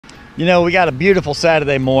You know, we got a beautiful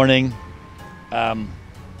Saturday morning. I'm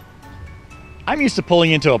used to pulling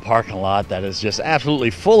into a parking lot that is just absolutely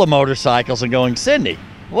full of motorcycles and going, Cindy,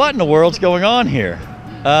 what in the world's going on here?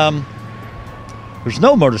 There's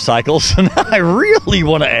no motorcycles, and I really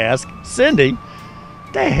want to ask, Cindy,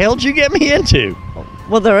 the hell did you get me into?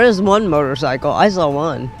 Well, there is one motorcycle. I saw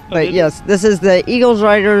one. But yes, this is the Eagles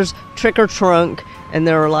Riders Trick or Trunk, and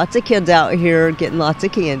there are lots of kids out here getting lots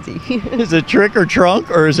of candy. Is it trick or trunk,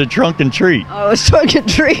 or is it trunk and treat? Oh, it's trunk and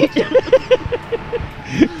treat.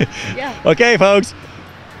 Yeah. Okay, folks,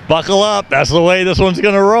 buckle up. That's the way this one's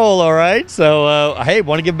going to roll, all right? So, hey,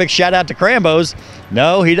 want to give a big shout out to Crambo's.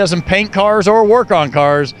 No, he doesn't paint cars or work on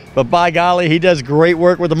cars, but by golly, he does great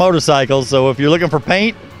work with the motorcycles. So if you're looking for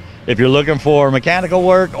paint, if you're looking for mechanical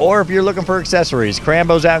work, or if you're looking for accessories,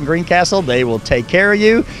 Crambo's out in Greencastle, they will take care of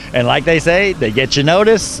you. And like they say, they get you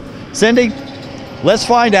notice. Cindy, let's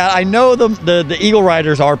find out. I know the Eagle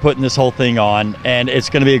Riders are putting this whole thing on, and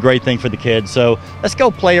it's going to be a great thing for the kids. So let's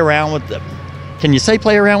go play around with them. Can you say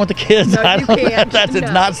play around with the kids? No, you can't. That did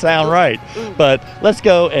not sound right. But let's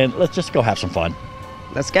go and let's just go have some fun.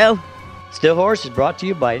 Let's go. Still Horse is brought to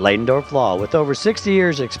you by Leidendorf Law, with over 60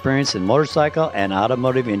 years experience in motorcycle and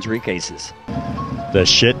automotive injury cases. The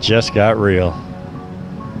shit just got real.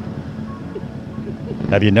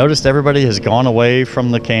 Have you noticed everybody has gone away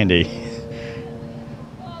from the candy?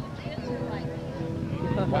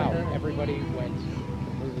 Wow, everybody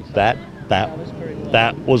went. That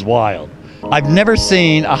was wild. I've never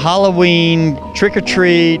seen a Halloween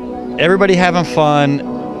trick-or-treat, everybody having fun,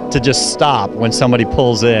 to just stop when somebody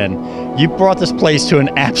pulls in. You brought this place to an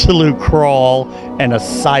absolute crawl and a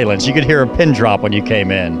silence. You could hear a pin drop when you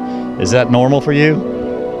came in. Is that normal for you?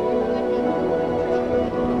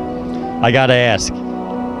 I gotta ask,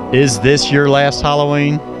 is this your last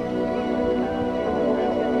Halloween?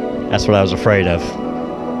 That's what I was afraid of.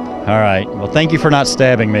 All right, well, thank you for not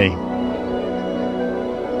stabbing me.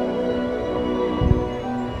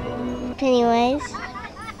 Pennywise.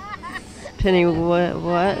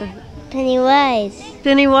 What? Pennywise.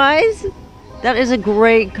 Pennywise? That is a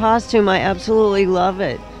great costume. I absolutely love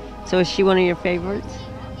it. So is she one of your favorites?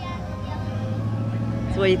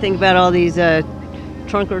 So what do you think about all these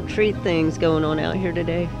trunk or treat things going on out here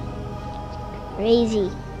today? Crazy.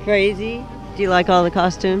 Crazy? Do you like all the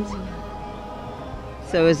costumes?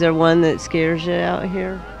 So is there one that scares you out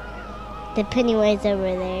here? The Pennywise over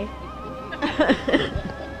there.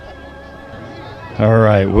 All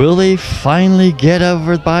right, will they finally get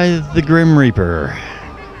over by the Grim Reaper?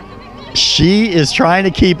 She is trying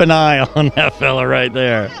to keep an eye on that fella right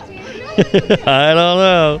there. I don't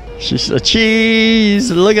know. She's a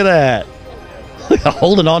cheese. Look at that.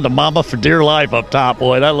 Holding on to Mama for dear life up top,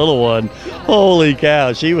 boy. That little one. Holy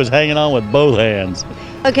cow. She was hanging on with both hands.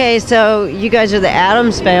 Okay, so you guys are the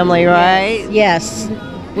Addams family, right? Yes,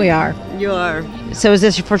 we are. You are. So is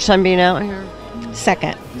this your first time being out here?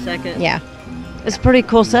 Second. Second? Yeah. It's a pretty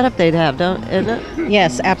cool setup they'd have, isn't it?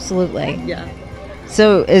 Yes, absolutely. Yeah.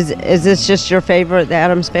 So is this just your favorite, the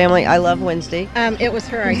Addams family? I love Wednesday. It was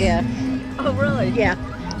her idea. Oh, really? Yeah.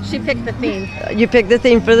 She picked the theme. You picked the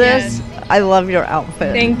theme for this? Yes. I love your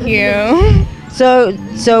outfit. Thank you.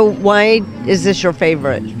 So why is this your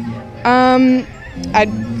favorite? I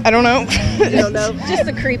don't know. You don't know? Just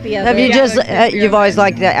the creepy of Have it. you just you've always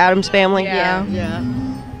liked the Addams family? Yeah. Yeah.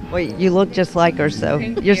 Well, you look just like her, so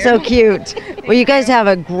you're you. so cute. Well, you guys have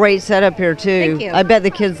a great setup here too. Thank you. I bet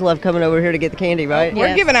the kids love coming over here to get the candy, right? We're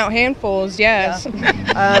Yes. giving out handfuls, yes.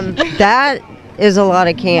 That is a lot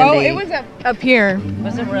of candy. Oh, it was up here.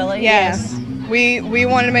 Was it really? Yes. We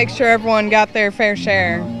wanted to make sure everyone got their fair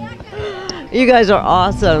share. You guys are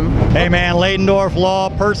awesome. Hey, man, Leidendorf Law,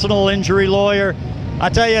 personal injury lawyer. I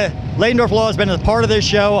tell you, Leidendorf Law has been a part of this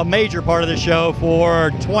show, a major part of this show,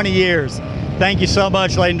 for 20 years. Thank you so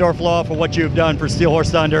much, Leidendorf Law, for what you've done for Steel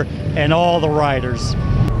Horse Thunder and all the riders.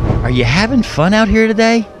 Are you having fun out here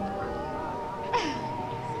today?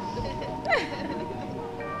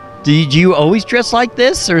 Do you always dress like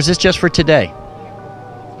this, or is this just for today?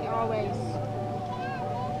 Always.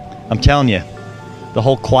 I'm telling you, the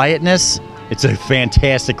whole quietness, it's a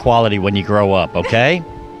fantastic quality when you grow up, okay?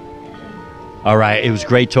 All right, it was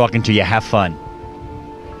great talking to you. Have fun.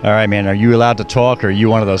 All right, man, are you allowed to talk, or are you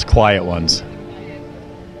one of those quiet ones?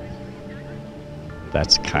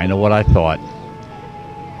 That's kind of what I thought.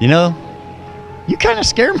 You know, you kind of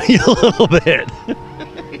scare me a little bit.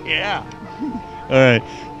 Yeah. All right.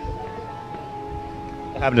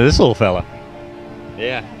 What happened to this little fella?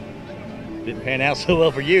 Yeah. Didn't pan out so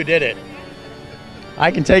well for you, did it? I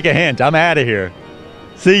can take a hint. I'm out of here.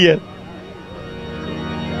 See ya.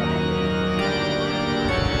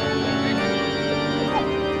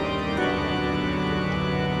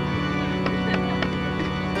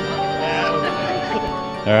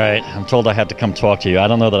 right, I'm told I have to come talk to you. I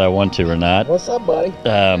don't know that I want to or not. What's up, buddy?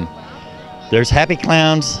 There's happy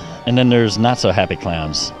clowns, and then there's not so happy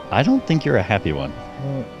clowns. I don't think you're a happy one.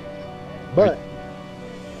 But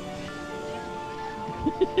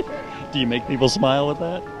Do you make people smile with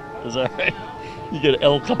that? Is that right? You get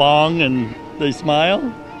El Kabong and they smile?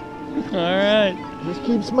 All right. just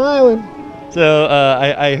keep smiling. So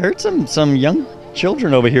I heard some young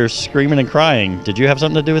children over here screaming and crying. Did you have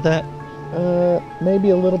something to do with that? Maybe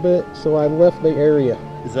a little bit, so I left the area.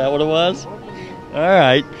 Is that what it was? All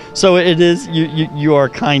right. So it is. You are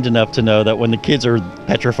kind enough to know that when the kids are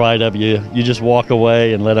petrified of you, you just walk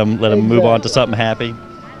away and let them move on to something happy.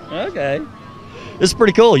 Okay. This is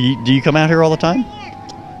pretty cool. Do you come out here all the time?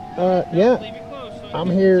 Yeah. I'm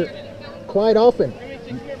here quite often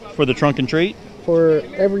For the trunk and treat? for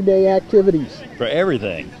everyday activities. For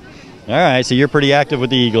everything. All right. So you're pretty active with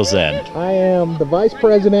the Eagles then. I am the vice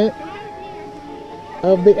president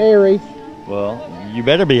of the area. Well, you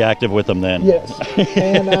better be active with them then. Yes.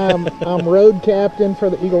 And I'm road captain for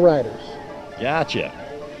the Eagle Riders. Gotcha.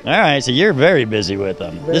 All right, so you're very busy with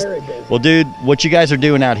them. Very busy. Well, dude, what you guys are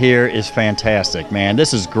doing out here is fantastic, man.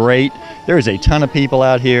 This is great. There is a ton of people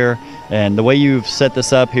out here, and the way you've set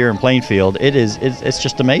this up here in Plainfield, it's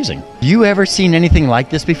just amazing. You ever seen anything like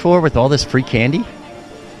this before with all this free candy?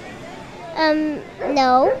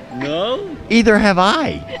 No. No. Either have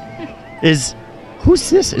I. Who's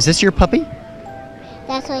this? Is this your puppy?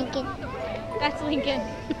 That's Lincoln. That's Lincoln.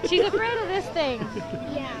 She's afraid of this thing.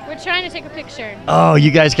 Yeah. We're trying to take a picture. Oh,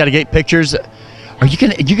 you guys got to get pictures. Are you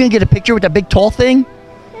gonna get a picture with that big tall thing?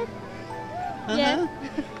 Yeah.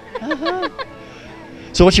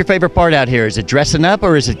 So what's your favorite part out here? Is it dressing up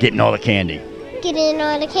or is it getting all the candy? Getting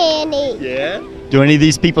all the candy. Yeah. Do any of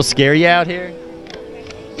these people scare you out here?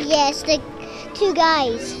 Yes, the two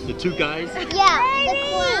guys. The two guys? Yeah, the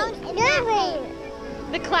clown and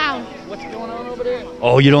the The clown. What's going on over there?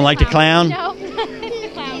 Oh, you don't like the clown? No. The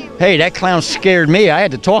clown. Hey, that clown scared me. I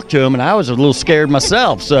had to talk to him, and I was a little scared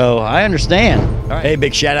myself, so I understand. All right. Hey,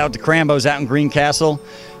 big shout out to Crambo's out in Greencastle.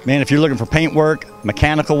 Man, if you're looking for paint work,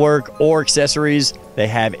 mechanical work, or accessories, they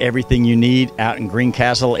have everything you need out in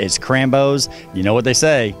Greencastle. It's Crambo's. You know what they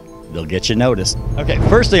say, they'll get you noticed. Okay,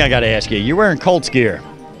 first thing I got to ask you, you're wearing Colts gear.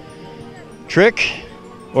 Trick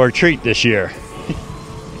or treat this year?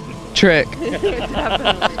 Trick.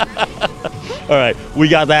 All right, we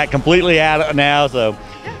got that completely out now.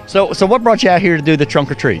 So what brought you out here to do the trunk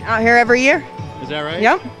or treat? Out here every year. Is that right?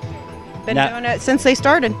 Yep. Been Now- doing it since they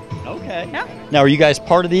started. Okay. Yep. Now, are you guys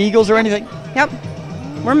part of the Eagles or anything? Yep.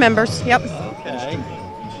 We're members. Yep. Okay.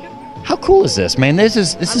 How cool is this, man? This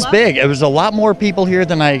is big. It was a lot more people here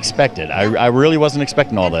than I expected. I really wasn't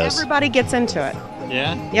expecting all this. Everybody gets into it.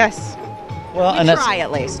 Yeah. Yes. Well, We and that's try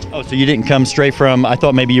at least. oh, so you didn't come straight from? I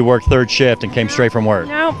thought maybe you worked third shift and came straight from work.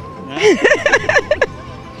 No.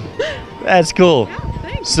 That's cool.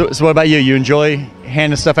 So what about you? You enjoy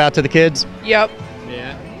handing stuff out to the kids? Yep.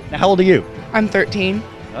 Yeah. Now, how old are you? I'm 13.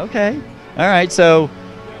 Okay. All right. So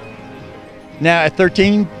now at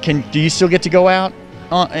 13, do you still get to go out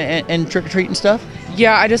and trick or treat and stuff?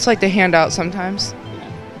 Yeah, I just like to hand out sometimes.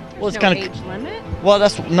 Well, it's No kind of. age limit? Well,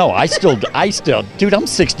 I still, dude, I'm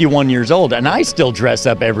 61 years old and I still dress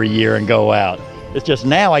up every year and go out. It's just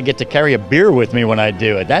now I get to carry a beer with me when I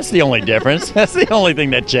do it. That's the only difference. That's the only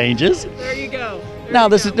thing that changes. There you go. No,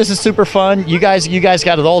 this is super fun. You guys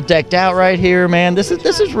got it all decked out right here, man. This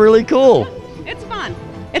is really cool. It's fun.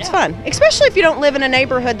 It's fun, especially if you don't live in a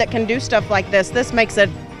neighborhood that can do stuff like this. This makes it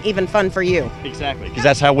even fun for you. Exactly, because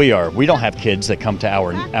that's how we are. We don't have kids that come to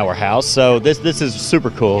our house, so this is super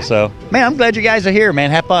cool. So, man, I'm glad you guys are here,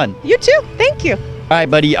 man. Have fun. You too. Thank you. All right,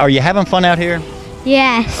 buddy. Are you having fun out here?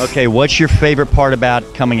 Yes. Okay, what's your favorite part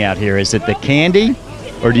about coming out here? Is it the candy,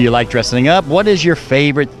 or do you like dressing up? What is your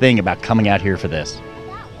favorite thing about coming out here for this?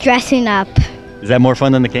 Dressing up. Is that more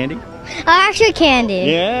fun than the candy? Actually,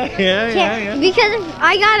 candy. Yeah. Because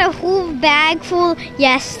I got a whole bag full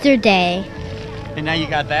yesterday. And now you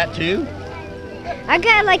got that too? I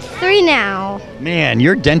got like 3 now. Man,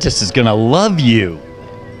 your dentist is gonna love you.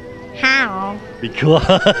 How? Because.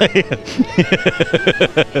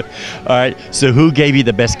 All right, so who gave you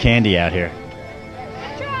the best candy out here?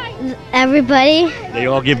 Everybody. They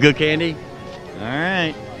all give good candy? All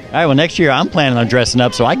right. All right, well, next year I'm planning on dressing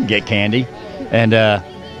up so I can get candy. And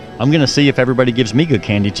I'm going to see if everybody gives me good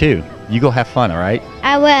candy, too. You go have fun, all right?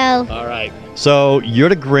 I will. All right. So you're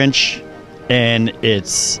the Grinch, and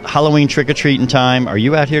it's Halloween trick-or-treating time. Are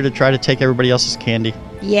you out here to try to take everybody else's candy?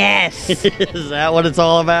 Yes. Is that what it's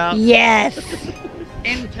all about? Yes.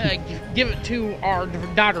 And to give it to our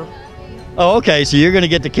daughter. Oh, okay. So you're going to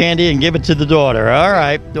get the candy and give it to the daughter. All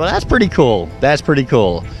right. Well, that's pretty cool. That's pretty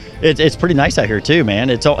cool. It's pretty nice out here too, man.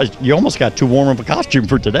 You almost got too warm of a costume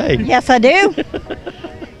for today. Yes, I do.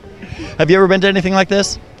 Have you ever been to anything like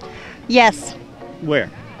this? Yes. Where?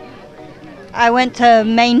 I went to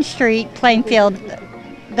Main Street, Plainfield,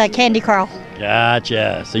 the candy crawl.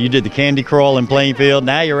 Gotcha. So you did the candy crawl in Plainfield.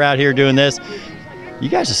 Now you're out here doing this. You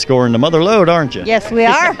guys are scoring the mother load, aren't you? Yes, we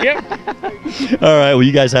are. Yep. All right. Well,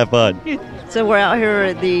 you guys have fun. So we're out here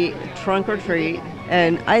at the trunk or treat,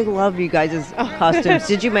 and I love you guys' costumes.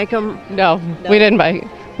 Did you make them? No, we didn't make.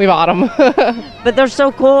 We bought them. But they're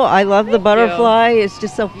so cool. I love the butterfly. It's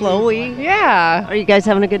just so flowy. Yeah. Are you guys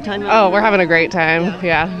having a good time? Oh, we're having a great time.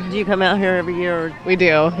 Yeah. Do you come out here every year? Or? We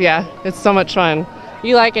do. Yeah. It's so much fun.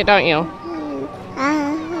 You like it, don't you?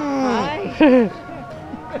 Hi.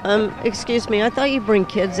 Excuse me. I thought you bring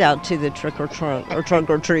kids out to the trunk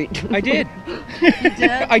or treat. I did.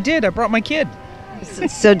 I did. I brought my kid.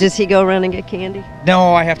 So does he go around and get candy?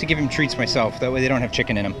 No, I have to give him treats myself. That way they don't have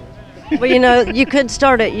chicken in them. Well, you know, you could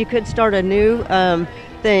start a new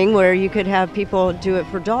thing where you could have people do it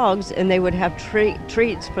for dogs, and they would have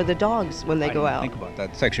treats for the dogs when they go out. Think about that.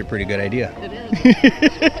 It's actually a pretty good idea. It is.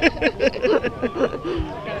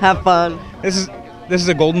 Have fun. This is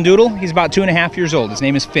a golden doodle. He's about 2.5 years old. His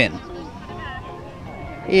name is Finn.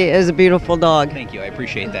 He is a beautiful dog. Thank you. I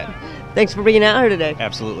appreciate that. Thanks for being out here today.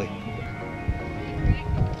 Absolutely.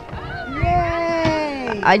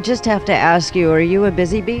 Yay! I just have to ask you, are you a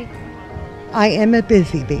busy bee? I am a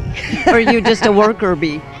busy bee. Or are you just a worker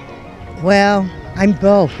bee? Well, I'm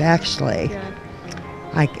both, actually.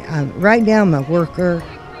 Right now I'm a worker,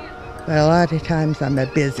 but a lot of times I'm a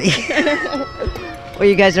busy. Well,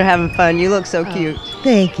 you guys are having fun. You look so cute.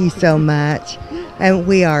 Thank you so much. And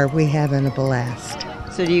we're having a blast.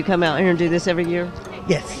 So do you come out here and do this every year?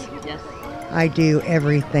 Yes. I do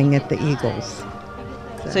everything at the Eagles.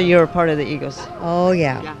 So you're a part of the Eagles? Oh,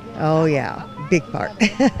 yeah. Oh, yeah. Big part.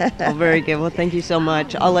 Oh, very good. Well, thank you so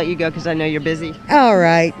much. I'll let you go because I know you're busy. All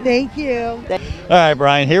right. Thank you. All right,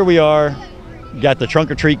 Brian, here we are. Got the trunk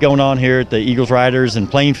or treat going on here at the Eagles Riders in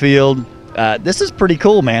Plainfield. This is pretty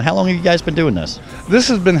cool, man. How long have you guys been doing this? This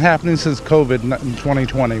has been happening since COVID in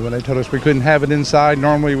 2020 when they told us we couldn't have it inside.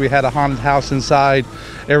 Normally we had a haunted house inside,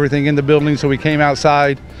 everything in the building, so we came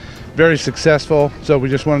outside. Very successful, so we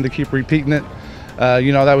just wanted to keep repeating it.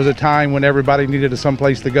 That was a time when everybody needed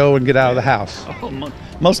someplace to go and get out of the house. Oh,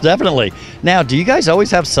 most definitely. Now, do you guys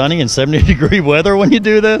always have sunny and 70-degree weather when you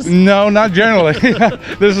do this? No, not generally.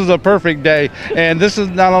 This is a perfect day. And this is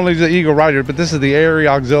not only the Eagle Rider, but this is the area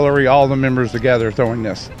auxiliary, all the members together throwing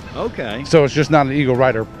this. Okay. So it's just not an Eagle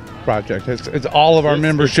Rider project. It's all of our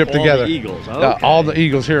membership all together. The Eagles. Okay. All the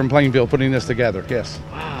Eagles here in Plainfield putting this together, yes.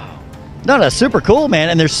 Wow. No, that's super cool, man.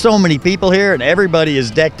 And there's so many people here, and everybody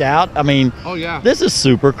is decked out. I mean, oh yeah, this is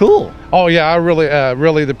super cool. Oh yeah, I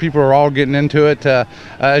really, the people are all getting into it.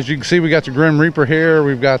 As you can see, we got the Grim Reaper here.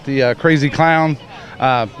 We've got the Crazy Clown.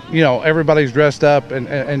 Everybody's dressed up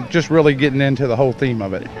and just really getting into the whole theme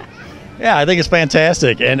of it. Yeah, I think it's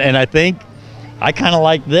fantastic, and I think I kind of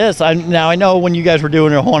like this. Now I know when you guys were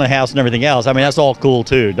doing a haunted house and everything else. I mean, that's all cool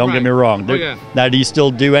too. Don't get me wrong. Oh, yeah. Now, do you still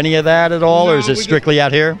do any of that at all, or is it strictly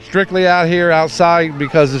out here? Strictly out here, outside,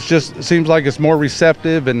 because it seems like it's more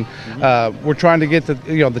receptive, and we're trying to get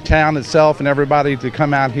the town itself and everybody to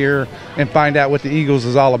come out here and find out what the Eagles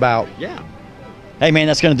is all about. Yeah. Hey, man,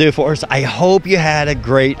 that's going to do it for us. I hope you had a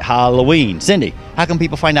great Halloween. Cindy, how can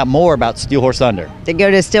people find out more about Steel Horse Thunder? They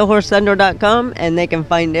go to steelhorsethunder.com and they can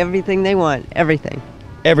find everything they want. Everything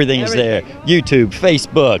is there. YouTube,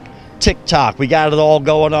 Facebook, TikTok. We got it all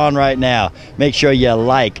going on right now. Make sure you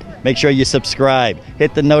like. Make sure you subscribe.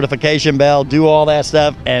 Hit the notification bell. Do all that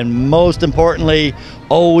stuff. And most importantly,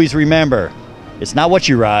 always remember, it's not what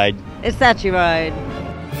you ride. It's that you ride.